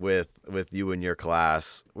with you and your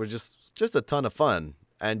class were just a ton of fun,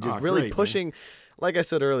 and just really pushing, man. Like I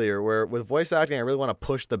said earlier, where with voice acting, I really want to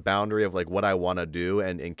push the boundary of like what I want to do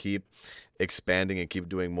and keep expanding and keep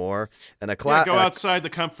doing more. And a class go outside the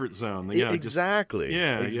comfort zone. You know, exactly.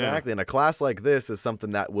 Exactly. And a class like this is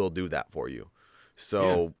something that will do that for you.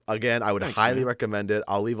 So again, I would highly recommend it.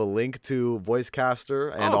 I'll leave a link to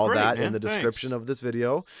Voicecaster and in the description of this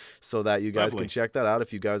video, so that you guys can check that out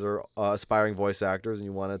if you guys are aspiring voice actors and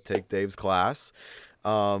you want to take Dave's class.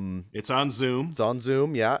 It's on Zoom. It's on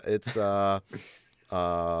Zoom. Yeah, it's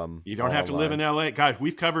you don't have to live in LA. Guys,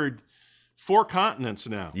 we've covered 4 continents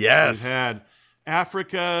now. Yes. We've had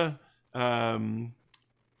Africa,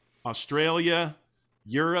 Australia,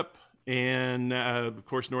 Europe, and of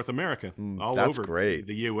course North America. All that's over great.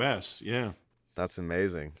 The US. Yeah. That's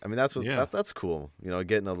amazing. I mean, that's cool. You know,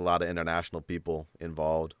 getting a lot of international people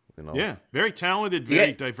involved. You know. Yeah. Very talented,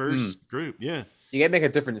 very diverse group. Yeah. You get to make a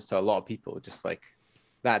difference to a lot of people just like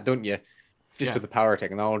that, don't you? Just with the power of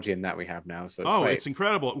technology and that we have now. So it's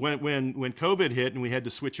incredible. When COVID hit and we had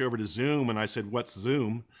to switch over to Zoom, and I said, "What's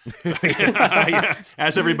Zoom?"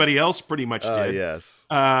 As everybody else pretty much did. Yes.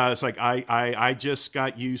 It's like I just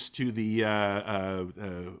got used to the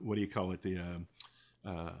what do you call it? The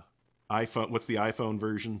iPhone. What's the iPhone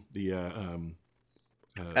version? The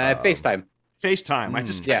FaceTime. FaceTime. I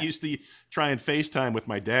just got used to try and FaceTime with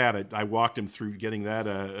my dad. I walked him through getting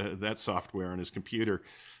that software on his computer.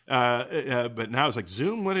 But now it's like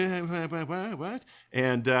Zoom. What?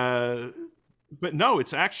 And but no,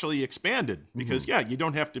 it's actually expanded because you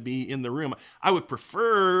don't have to be in the room. I would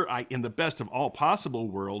prefer, in the best of all possible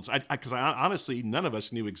worlds, because honestly, none of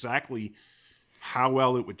us knew exactly how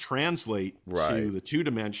well it would translate to the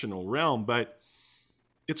 2-dimensional realm. But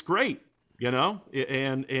it's great, you know.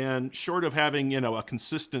 And short of having a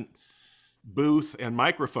consistent booth and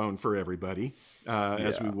microphone for everybody,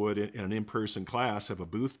 as we would in an in-person class, have a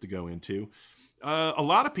booth to go into. A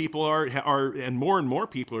lot of people are and more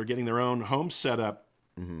people are getting their own home setup,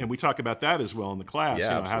 and we talk about that as well in the class.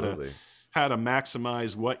 Yeah, absolutely. How to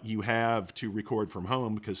maximize what you have to record from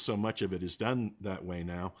home, because so much of it is done that way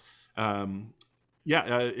now.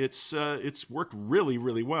 It's worked really,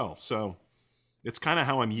 really well. So it's kind of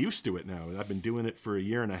how I'm used to it now. I've been doing it for a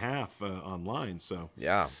year and a half online. So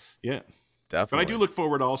yeah. Definitely. But I do look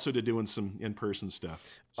forward also to doing some in-person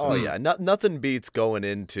stuff. So. Oh yeah, nothing beats going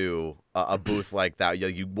into a booth like that.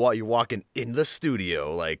 You're walking in the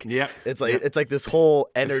studio, like it's like this whole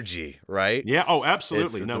energy, right? Yeah. Oh,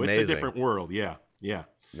 absolutely. It's amazing. It's a different world. Yeah.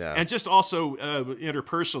 And just also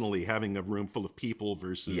interpersonally having a room full of people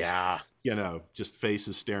versus just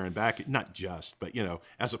faces staring back. Not just, but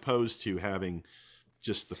as opposed to having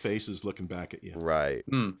just the faces looking back at you. Right.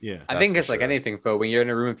 Yeah. I think it's like anything, Phil. When you're in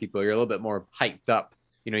a room with people, you're a little bit more hyped up.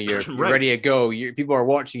 You're ready to go. People are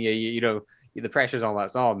watching you. the pressure's on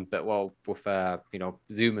that's on. But well, with you know,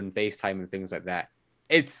 Zoom and FaceTime and things like that,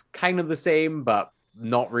 it's kind of the same, but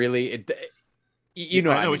not really. You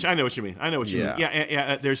know, I know what you mean. I know what you mean. Yeah.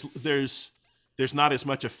 Yeah. There's not as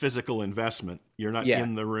much a physical investment. You're not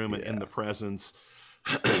in the room and in the presence,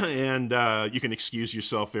 and you can excuse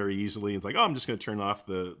yourself very easily. It's like, oh, I'm just going to turn off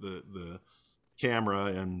the camera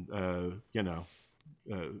and you know,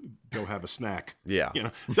 go have a snack. Yeah. You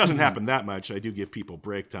know, it doesn't happen that much. I do give people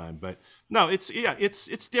break time, but no, it's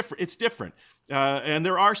different. It's different. And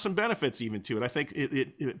there are some benefits even to it. I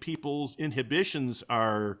think people's inhibitions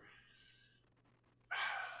are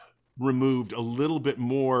removed a little bit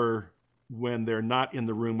more when they're not in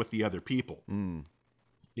the room with the other people.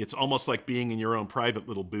 It's almost like being in your own private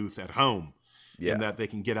little booth at home. Yeah. And that they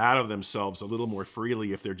can get out of themselves a little more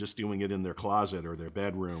freely if they're just doing it in their closet or their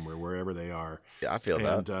bedroom or wherever they are. Yeah, I feel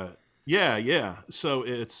that. Yeah. So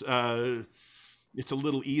it's a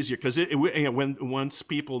little easier because once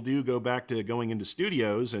people do go back to going into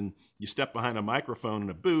studios and you step behind a microphone in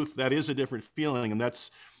a booth, that is a different feeling. And that's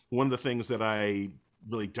one of the things that I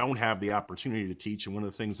really don't have the opportunity to teach. And one of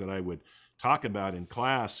the things that I would talk about in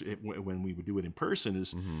class when we would do it in person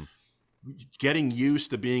is getting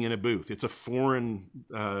used to being in a booth. It's a foreign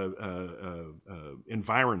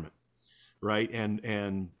environment, right?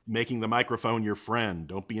 And making the microphone your friend.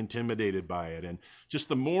 Don't be intimidated by it. And just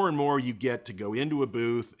the more and more you get to go into a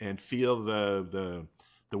booth and feel the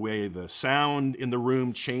way the sound in the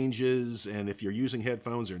room changes, and if you're using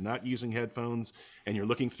headphones or not using headphones, and you're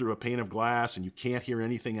looking through a pane of glass and you can't hear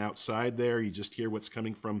anything outside there, you just hear what's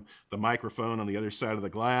coming from the microphone on the other side of the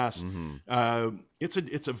glass.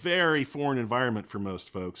 It's a very foreign environment for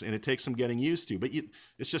most folks, and it takes some getting used to, but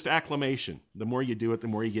it's just acclimation. The more you do it, the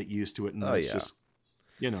more you get used to it, and just,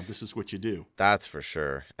 you know, this is what you do. That's for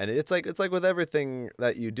sure. And it's like with everything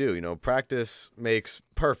that you do, you know, practice makes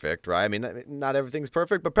perfect, right? I mean, not everything's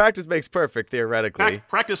perfect, but practice makes perfect theoretically.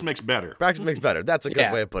 Practice makes better. Practice makes better. That's a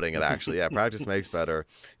good way of putting it, actually. Yeah, practice makes better.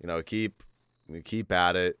 You know, keep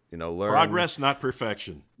at it, you know, learn. Progress, not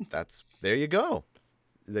perfection. There you go.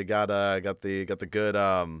 They got the good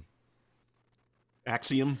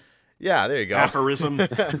axiom. Yeah, there you go. Aphorism. I'm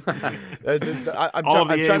trying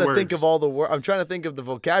to think of I'm trying to think of the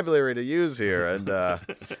vocabulary to use here, and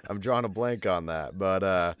I'm drawing a blank on that.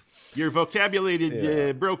 But your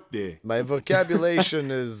vocabulary broke there. My vocabulation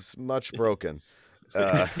is much broken.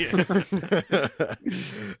 But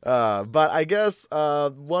I guess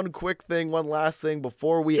one last thing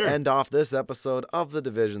before we end off this episode of the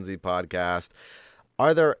Division Z podcast.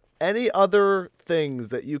 Are there any other things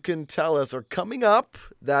that you can tell us are coming up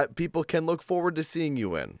that people can look forward to seeing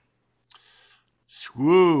you in?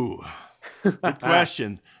 Swoo. Good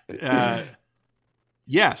question.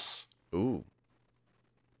 Yes. Ooh.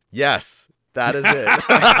 Yes. That is it.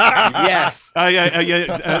 Yes.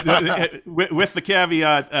 With the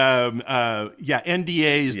caveat,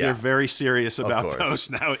 NDAs, they're very serious about those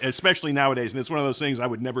now, especially nowadays. And it's one of those things I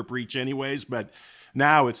would never breach anyways, but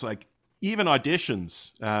now it's like, even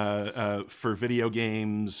auditions for video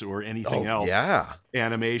games or anything else,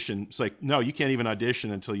 animation. It's like, no, you can't even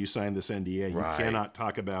audition until you sign this NDA. You cannot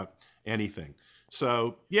talk about anything.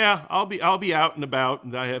 So yeah, I'll be out and about,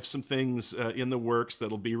 and I have some things in the works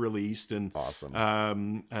that'll be released. And awesome.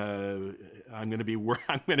 I'm going to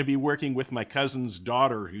be working with my cousin's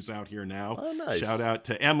daughter, who's out here now. Oh, nice. Shout out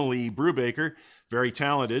to Emily Brubaker. Very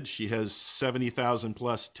talented. She has 70,000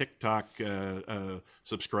 plus TikTok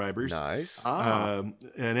subscribers. Nice. In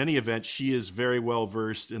any event, she is very well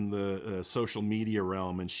versed in the social media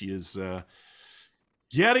realm, and she is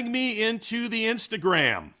getting me into the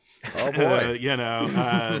Instagram. Oh boy. You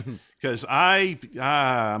know, because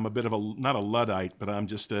I'm a bit of not a Luddite, but I'm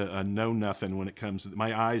just a know nothing when it comes to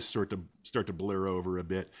my eyes start to blur over a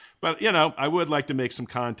bit. But you know, I would like to make some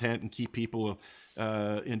content and keep people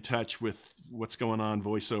in touch with what's going on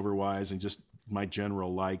voiceover wise and just my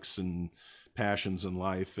general likes and passions in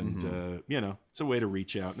life. And you know, it's a way to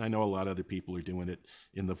reach out. And I know a lot of other people are doing it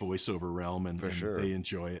in the voiceover realm, and they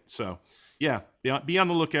enjoy it. So yeah, be on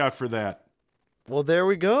the lookout for that. Well, there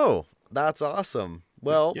we go. That's awesome.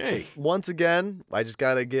 Well, Yay. Once again, I just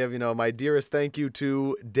got to give, my dearest thank you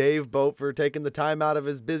to Dave Boat for taking the time out of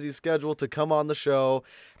his busy schedule to come on the show,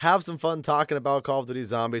 have some fun talking about Call of Duty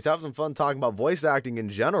Zombies, have some fun talking about voice acting in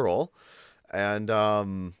general. And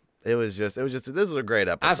this was a great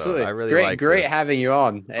episode. Absolutely. I really liked great this. having you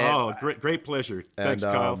on. Great pleasure. Thanks,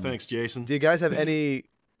 Kyle. Thanks, Jason. Do you guys have any,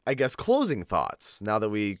 I guess, closing thoughts now that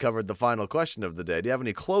we covered the final question of the day? Do you have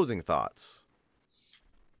any closing thoughts?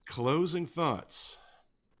 Closing thoughts.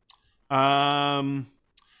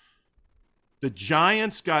 The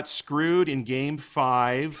Giants got screwed in Game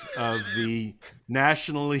 5 of the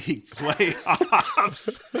National League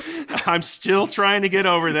playoffs. I'm still trying to get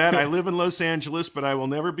over that. I live in Los Angeles, but I will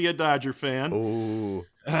never be a Dodger fan. Ooh.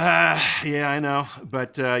 Yeah, I know.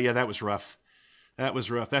 But yeah, that was rough. That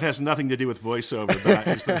was rough. That has nothing to do with voiceover,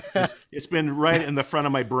 but it's been right in the front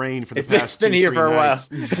of my brain for the past 2-3 here for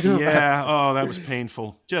nights. a while. Yeah. Oh, that was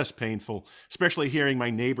painful. Just painful. Especially hearing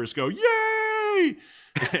my neighbors go, "Yay!"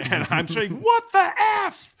 And I'm saying, "What the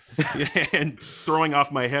F?" and throwing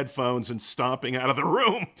off my headphones and stomping out of the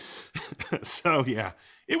room. So, yeah,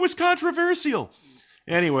 it was controversial.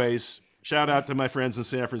 Anyways, shout out to my friends in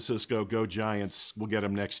San Francisco. Go Giants. We'll get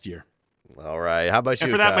them next year. All right. How about you,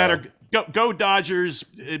 And for that Kyle? matter, go Dodgers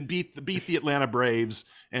and beat the Atlanta Braves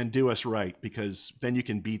and do us right, because then you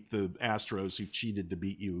can beat the Astros who cheated to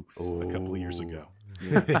beat you a couple of years ago.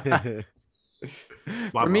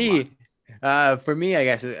 For me, I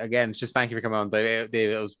guess, again, just thank you for coming on, Dave.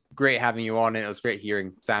 It was great having you on, and it was great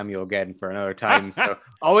hearing Samuel again for another time. So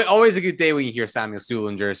always a good day when you hear Samuel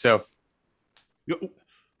Stuhlinger. So,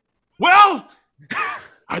 well,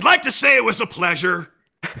 I'd like to say it was a pleasure,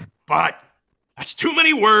 but that's too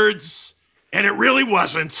many words, and it really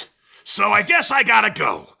wasn't. So I guess I gotta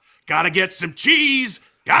go. Gotta get some cheese,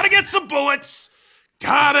 gotta get some bullets,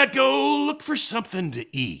 gotta go look for something to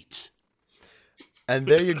eat. And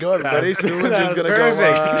there you go, everybody. Stuhlinger's going to go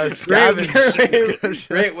scavenge.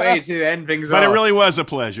 Great way to end things off. But it really was a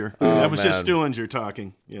pleasure. Oh, that was man. just Stuhlinger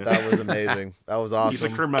talking. Yeah. That was amazing. That was awesome. He's a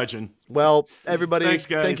curmudgeon. Well, everybody, Thanks,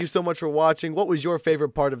 guys. Thank you so much for watching. What was your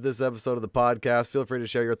favorite part of this episode of the podcast? Feel free to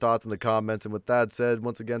share your thoughts in the comments. And with that said,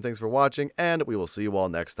 once again, thanks for watching, and we will see you all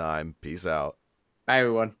next time. Peace out. Bye,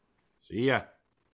 everyone. See ya.